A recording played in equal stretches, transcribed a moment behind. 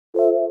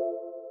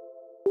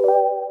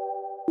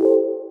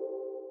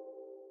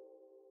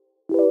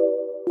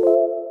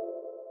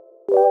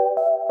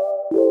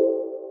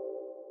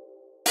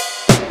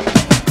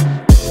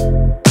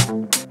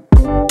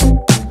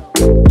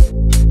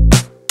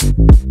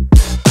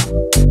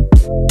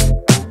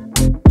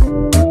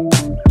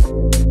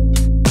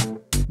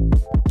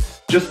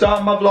Just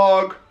starting my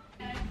vlog.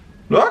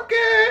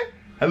 Okay.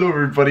 Hello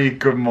everybody,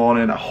 good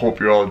morning. I hope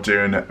you're all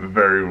doing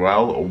very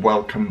well.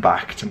 Welcome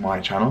back to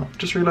my channel.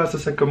 Just realised I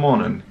said good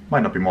morning.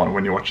 Might not be morning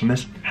when you're watching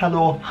this.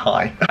 Hello,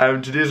 hi.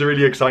 Today's a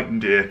really exciting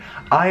day.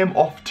 I am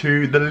off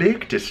to the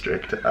Lake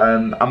District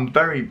and I'm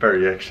very,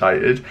 very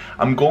excited.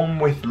 I'm going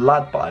with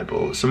Lad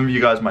Bible. Some of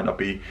you guys might not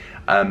be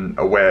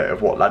aware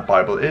of what Lad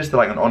Bible is. They're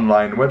like an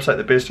online website.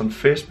 They're based on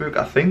Facebook,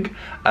 I think.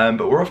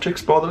 But we're off to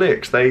explore the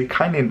lakes. They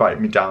kindly invited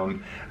me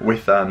down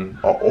with, we're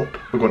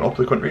going up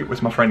the country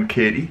with my friend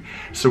Katie.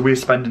 So we're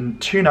spending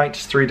 2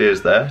 nights, 3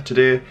 days there.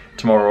 Today,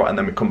 tomorrow, and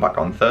then we come back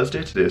on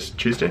Thursday. Today's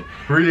Tuesday.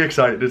 Really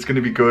excited, it's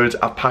gonna be good.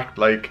 I've packed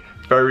like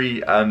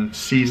very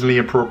seasonally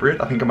appropriate.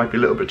 I think it might be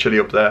a little bit chilly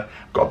up there.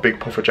 I've got a big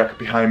puffer jacket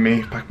behind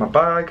me, packed my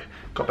bag,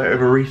 got a bit of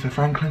Aretha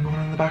Franklin going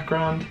on in the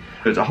background.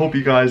 I hope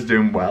you guys are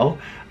doing well.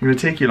 I'm gonna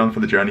take you along for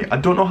the journey. I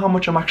don't know how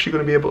much I'm actually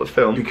gonna be able to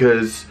film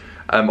because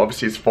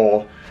obviously it's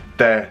for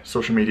their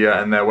social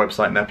media and their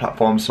website and their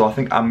platform, so I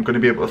think I'm going to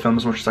be able to film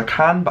as much as I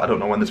can, but I don't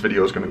know when this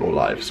video is going to go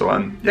live, so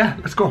yeah,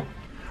 let's go.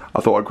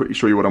 I thought I'd quickly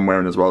show you what I'm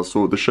wearing as well.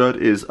 So the shirt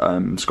is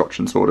Scotch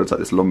and Soda. It's like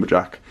this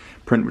lumberjack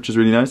print, which is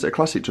really nice. A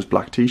classic just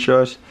black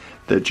t-shirt.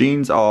 The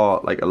jeans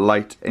are like a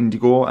light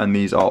indigo, and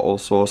these are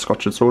also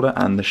Scotch and Soda,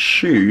 and the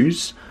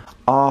shoes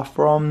are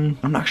from,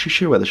 I'm not actually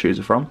sure where the shoes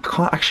are from. I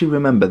can't actually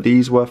remember.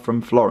 These were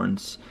from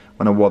Florence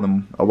when I wore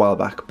them a while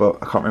back, but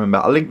I can't remember.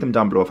 I'll link them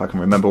down below if I can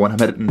remember when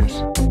I'm editing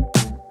this.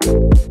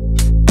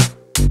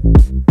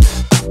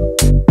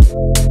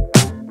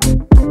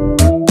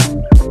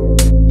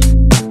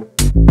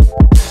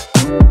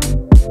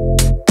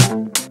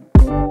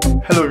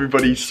 Hello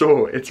everybody,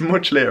 so it's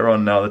much later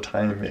on now. The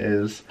time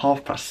is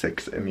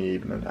 6:30 in the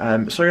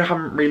evening. So I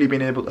haven't really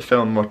been able to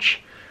film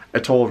much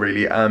at all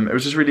really. It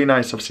was just really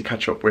nice obviously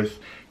catch up with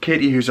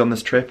Katie, who's on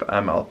this trip.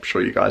 I'll show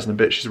you guys in a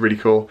bit. She's really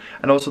cool,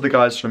 and also the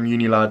guys from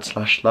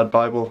UNILAD / Lad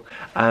Bible.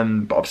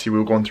 But obviously we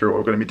were going through what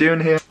we're going to be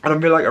doing here, and I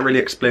feel like I really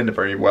explained it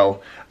very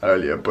well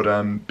earlier, but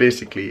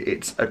basically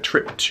it's a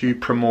trip to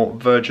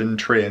promote Virgin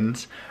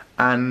Trains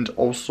and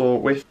also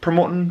with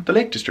promoting the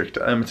Lake District.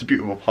 It's a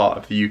beautiful part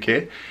of the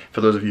UK. For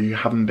those of you who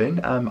haven't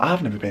been,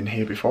 I've never been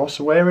here before,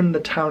 so we're in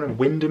the town of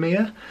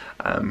Windermere,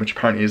 which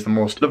apparently is the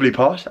most lovely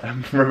part.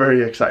 We're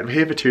very excited. We're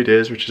here for 2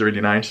 days, which is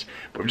really nice,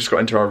 but we've just got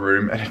into our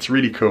room and it's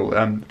really cool.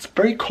 It's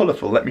very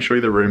colourful. Let me show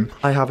you the room.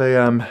 I have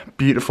a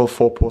beautiful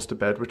 4-poster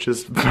bed, which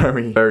is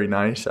very, very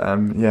nice.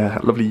 Yeah,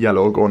 lovely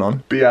yellow going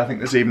on. But yeah, I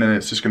think this evening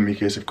it's just going to be a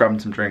case of grabbing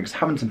some drinks,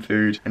 having some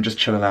food, and just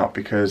chilling out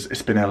because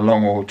it's been a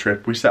long old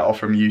trip. We set off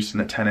from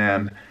Euston at 10 AM.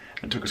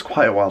 It took us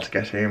quite a while to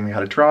get here, and we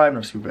had a drive, and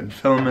obviously we've been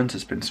filming, so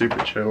it's been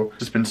super chill.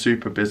 It's been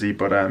super busy,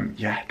 but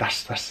yeah,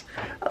 that's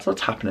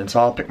what's happening. So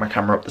I'll pick my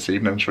camera up this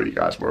evening and show you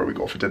guys where we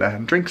go for dinner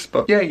and drinks,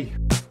 but yay!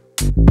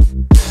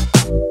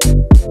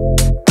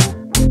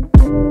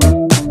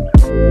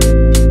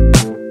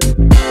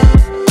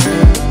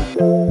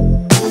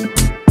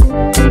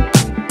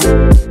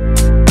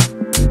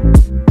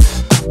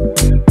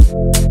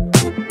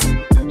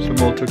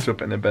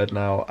 Up in the bed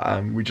now.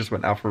 We just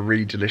went out for a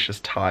really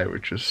delicious Thai,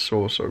 which was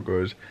so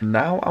good.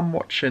 Now I'm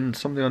watching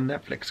something on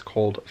Netflix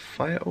called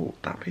Fire. Oh,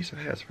 that piece of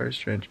hair is very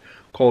strange.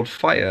 Called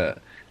Fire,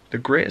 the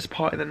greatest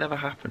party that never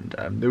happened.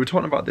 They were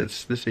talking about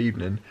this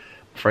evening.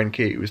 My friend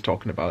Katie was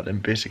talking about it,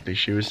 and basically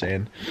she was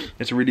saying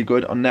it's really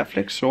good on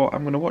Netflix, so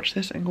I'm gonna watch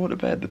this and go to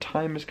bed. The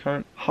time is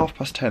current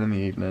 10:30 in the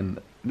evening.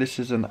 This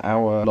is an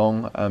hour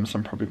long, so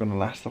I'm probably going to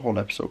last the whole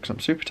episode because I'm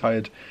super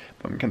tired.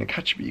 But I'm going to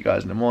catch up with you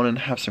guys in the morning,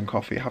 have some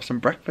coffee, have some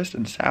breakfast,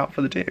 and set out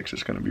for the day because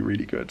it's going to be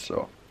really good.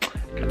 So,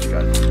 catch you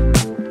guys.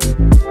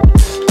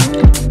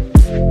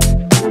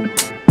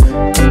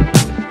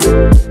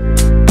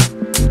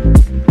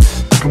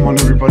 Come on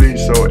everybody,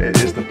 so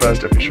it is the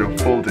first official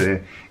full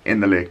day in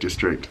the Lake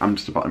District. I'm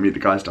just about to meet the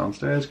guys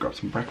downstairs, grab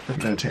some breakfast. I'm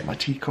going to take my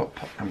teacup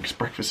because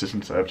breakfast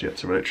isn't served yet,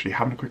 so we're literally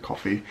having a quick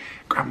coffee,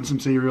 grabbing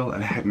some cereal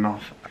and heading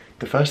off.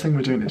 The first thing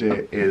we're doing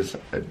today is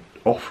an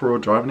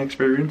off-road driving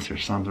experience,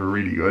 which sounds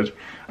really good.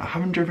 I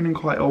haven't driven in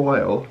quite a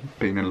while,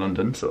 being in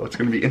London, so it's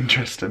going to be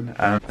interesting.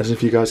 As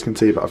if you guys can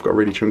see, but I've got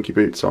really chunky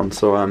boots on,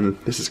 so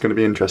this is going to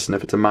be interesting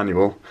if it's a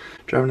manual.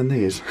 Driving in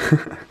these.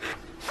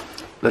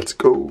 Let's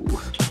go.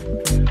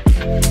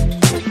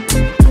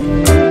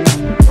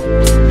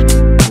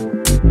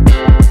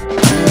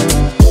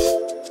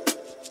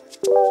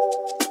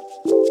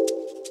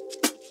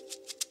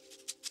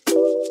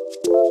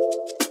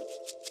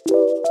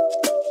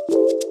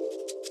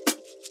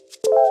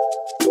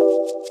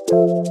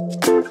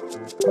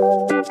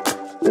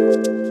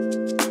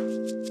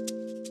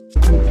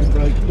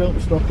 Don't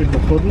stop in the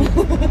puddle.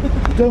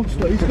 Don't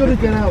stop. He's got to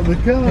get out of the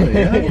car,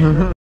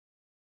 yeah?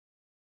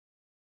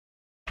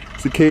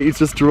 So Katie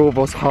just drove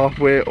us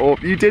halfway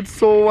up. You did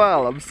so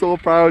well. I'm so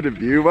proud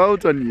of you. Well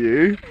done,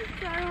 you.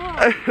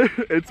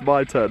 It's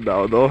my turn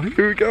now, though.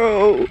 Here we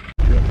go.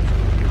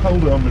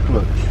 Hold it on the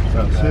clutch.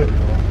 That's it.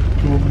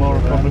 Go more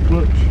up on the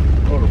clutch.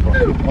 Or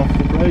off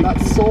the brake.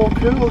 That's so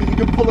cool. You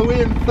can pull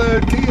away in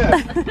 3rd gear.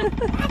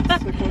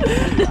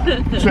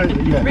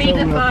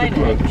 Redefine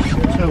it.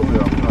 Totally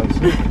off. That's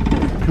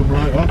it. come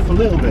right off. A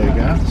little bit of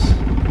gas.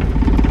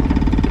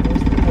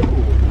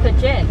 The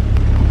gin.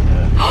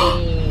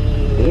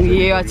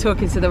 You are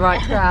talking to the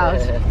right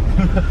crowd.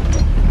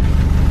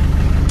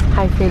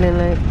 How you feeling,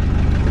 Luke?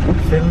 I'm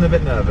feeling a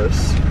bit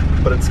nervous,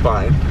 but it's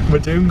fine. We're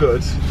doing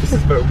good. This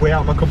is way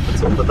out of my comfort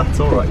zone, but that's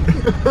alright.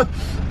 I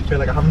feel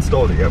like I haven't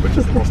stalled it yet, which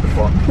is the most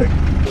important thing.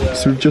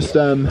 So we've just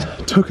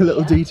took a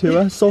little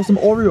detour, saw some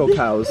Oreo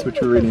cows, which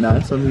were really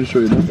nice. I'm going to show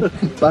you them.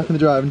 Back in the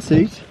driving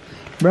seat.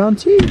 Round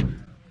 2.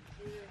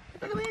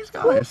 Look at these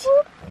guys.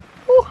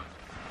 Oh,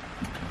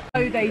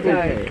 they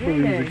don't.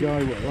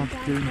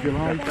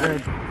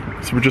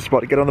 So we're just about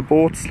to get on the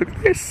boats. Look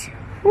at this.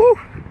 Woo.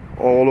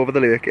 All over the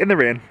lake, in the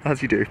rain,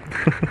 as you do.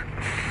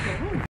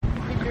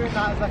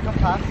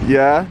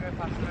 Yeah.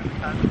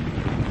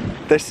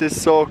 This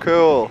is so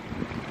cool.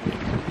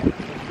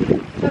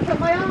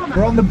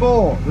 We're on the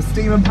boat. We're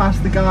steaming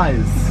past the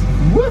guys.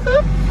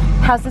 Woohoo!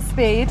 How's the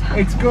speed?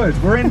 It's good.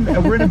 We're in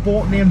a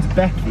boat named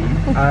Becky,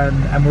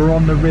 and we're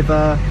on the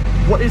river.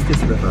 What is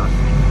this river?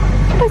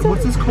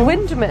 What's this called?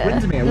 Windermere.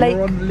 Windermere.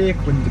 We're on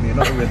Lake Windermere,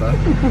 not a river.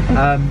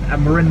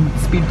 And we're in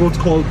speedboats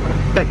called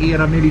Becky,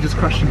 and I've nearly just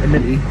crashed into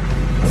Millie.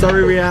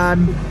 Sorry,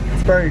 Rhianne.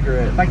 It's very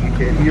great. Thank you,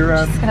 Kate. You're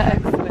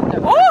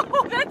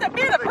Oh, that's a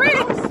bit of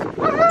breeze!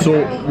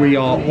 So we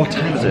are, what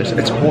time is it?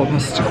 It's quarter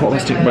past 2, well,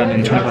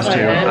 20 past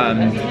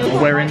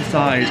 2. We're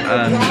inside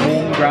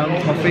warm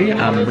ground coffee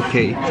with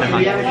Kate.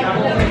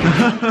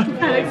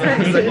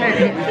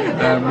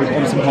 We've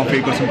ordered some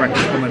coffee, got some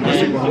breakfast coming, we're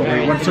super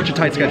hungry. We're on such a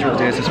tight schedule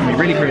today, so it's going to be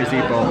really crazy,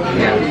 but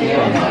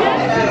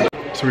yeah,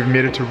 so we've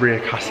made it to Rhea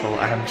Castle.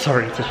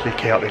 Sorry, it's literally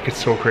chaotic,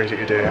 it's so crazy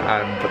today,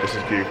 but this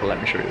is beautiful. Let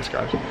me show you this,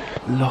 guys.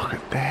 Look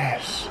at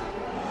this.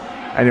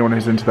 Anyone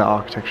who's into the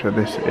architecture,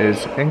 this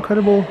is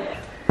incredible.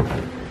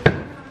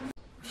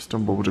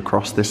 Stumbled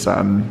across this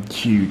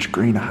huge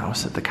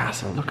greenhouse at the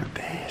castle. Look at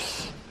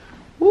this.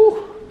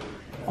 Woo.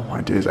 Oh my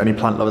days, any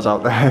plant lovers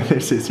out there,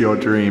 this is your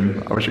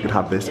dream. I wish I could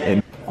have this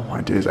in. Oh my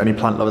days, any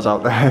plant lovers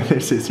out there,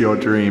 this is your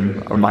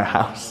dream of my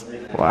house.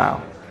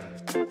 Wow.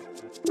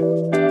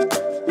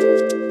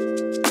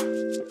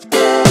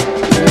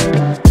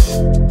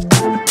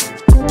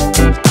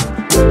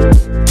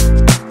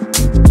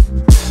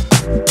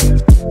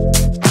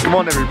 Come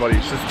on everybody,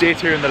 it's just day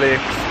 2 in the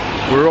lakes.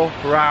 We're up,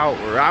 we're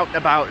out and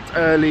about, it's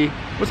early.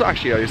 It was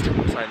actually early, it's 2 in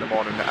the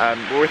morning.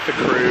 We're with the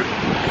crew,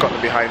 we've got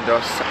them behind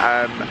us,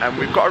 and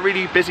we've got a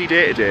really busy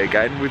day today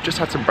again. We've just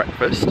had some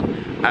breakfast,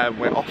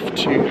 we're off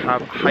to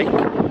have a hike,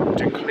 we're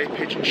doing clay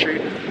pigeon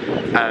shooting,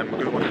 we're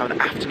going to want to have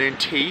an afternoon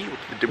tea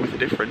with the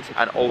difference,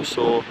 and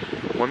also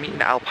we're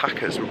meeting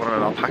alpacas. We're going on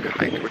an alpaca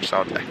hike, which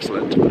sounds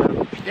excellent.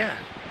 Yeah,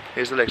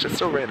 here's the lakes. It's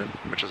still raining,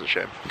 which is a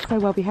shame. So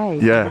well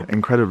behaved. Yeah,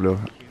 incredible.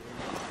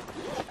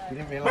 We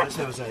didn't realise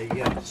there was a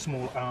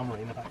small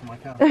armoury in the back of my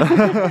car.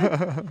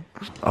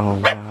 Oh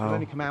wow. It'll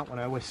only come out when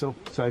I whistle,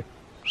 so...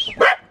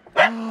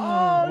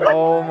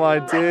 Oh my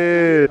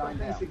dude.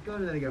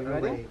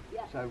 Ready?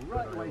 So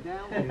right the way down.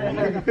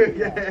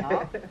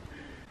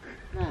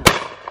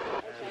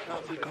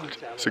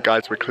 So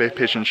guys, we're clear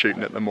pigeon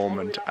shooting at the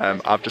moment.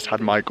 I've just had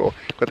my go.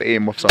 Got the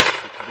aim muffs on, so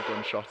the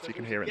gunshots, you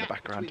can hear it in the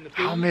background.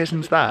 How amazing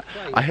is that?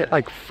 I hit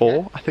like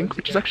 4, I think,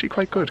 which is actually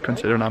quite good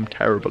considering I'm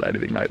terrible at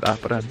anything like that.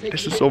 But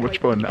this is so much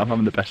fun. I'm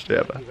having the best day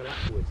ever.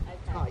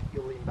 Tight,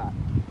 you'll lean back.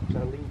 So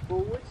lean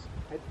forwards,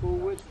 head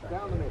forwards,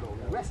 down the middle.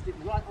 Rest it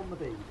right on the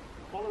bead.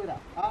 Follow it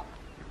up. Up.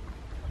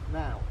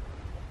 Now.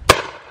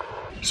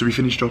 So we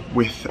finished up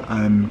with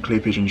clay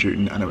pigeon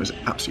shooting, and it was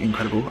absolutely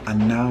incredible.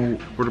 And now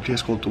we're at a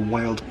place called the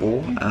Wild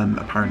Boar.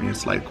 Apparently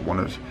it's like one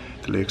of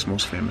the lake's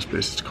most famous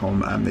places to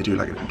come. They do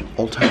like an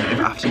alternative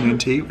afternoon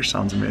tea, which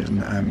sounds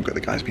amazing. We've got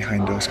the guys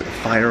behind us, got the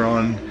fire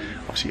on.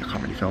 Obviously I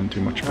can't really film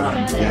too much,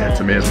 but yeah, it's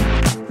amazing.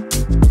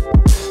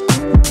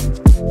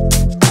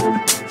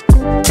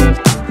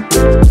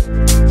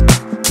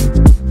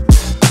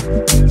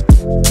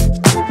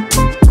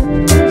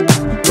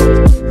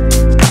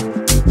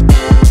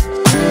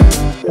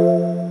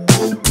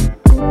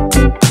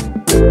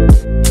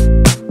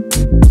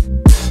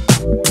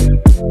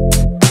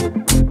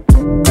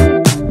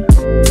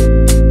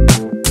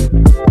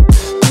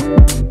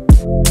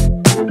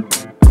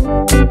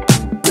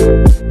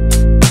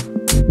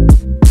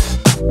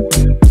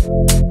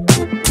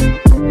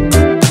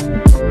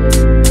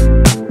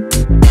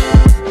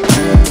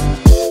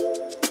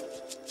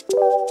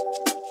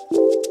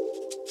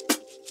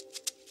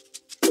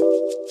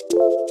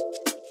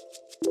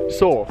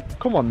 So,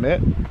 come on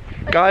mate.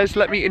 Guys,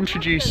 let me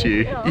introduce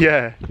you,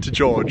 to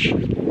George.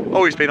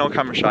 Oh, he's been on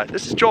camera shy.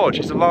 This is George,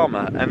 he's a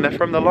llama, and they're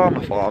from the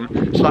llama farm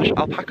 /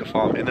 alpaca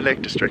farm in the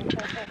Lake District.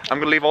 I'm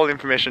gonna leave all the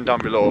information down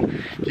below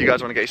if you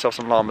guys wanna get yourself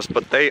some llamas,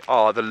 but they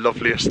are the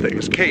loveliest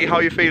things. Katie, how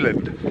are you feeling?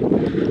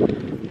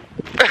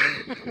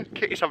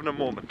 Katie's having a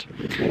moment.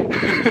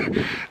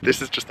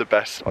 This is just the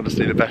best,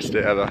 honestly, the best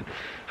day ever.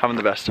 Having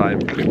the best time.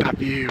 Look at that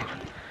view.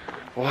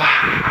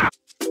 Wow.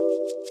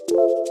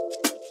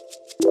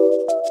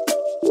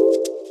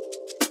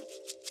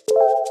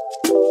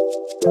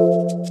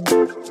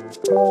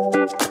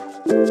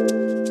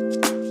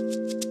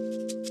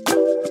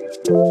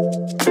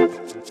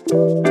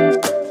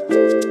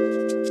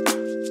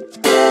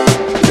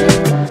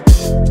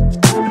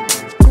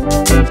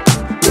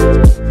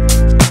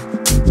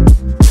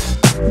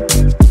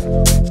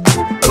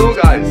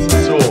 guys,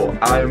 so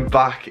I'm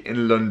back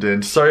in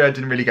London. Sorry I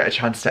didn't really get a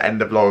chance to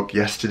end the vlog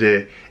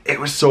yesterday. It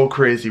was so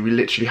crazy. We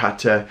literally had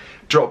to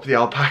drop the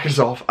alpacas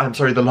off. I'm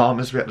sorry, the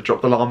llamas. We had to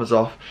drop the llamas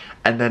off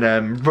and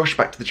then rush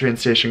back to the train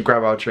station,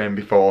 grab our train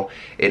before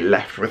it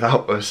left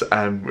without us.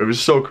 It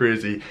was so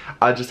crazy.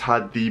 I just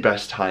had the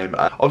best time.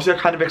 Obviously I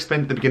kind of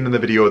explained at the beginning of the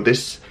video,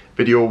 this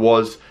video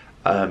was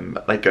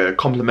like a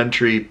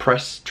complimentary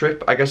press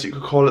trip, I guess you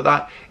could call it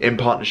that, in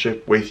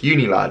partnership with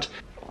UNILAD.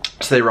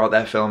 So they were out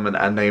there filming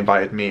and they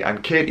invited me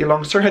and Katie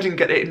along. Sorry I didn't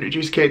get to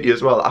introduce Katie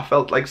as well. I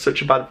felt like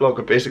such a bad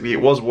vlogger. Basically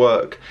it was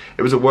work.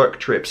 It was a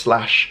work trip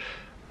slash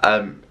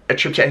a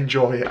trip to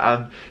enjoy.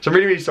 So I'm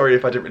really sorry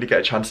if I didn't really get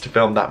a chance to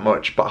film that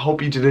much, but I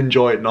hope you did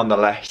enjoy it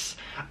nonetheless.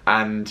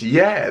 And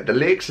yeah, the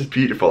lakes is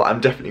beautiful.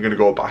 I'm definitely going to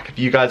go back. If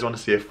you guys want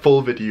to see a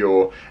full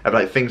video of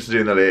like things to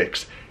do in the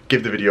lakes,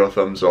 give the video a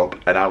thumbs up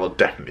and I will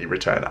definitely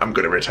return. I'm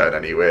going to return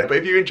anyway. But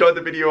if you enjoyed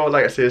the video,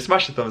 like I say,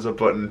 smash the thumbs up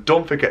button.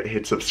 Don't forget to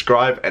hit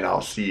subscribe and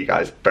I'll see you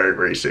guys very,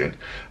 very soon.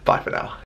 Bye for now.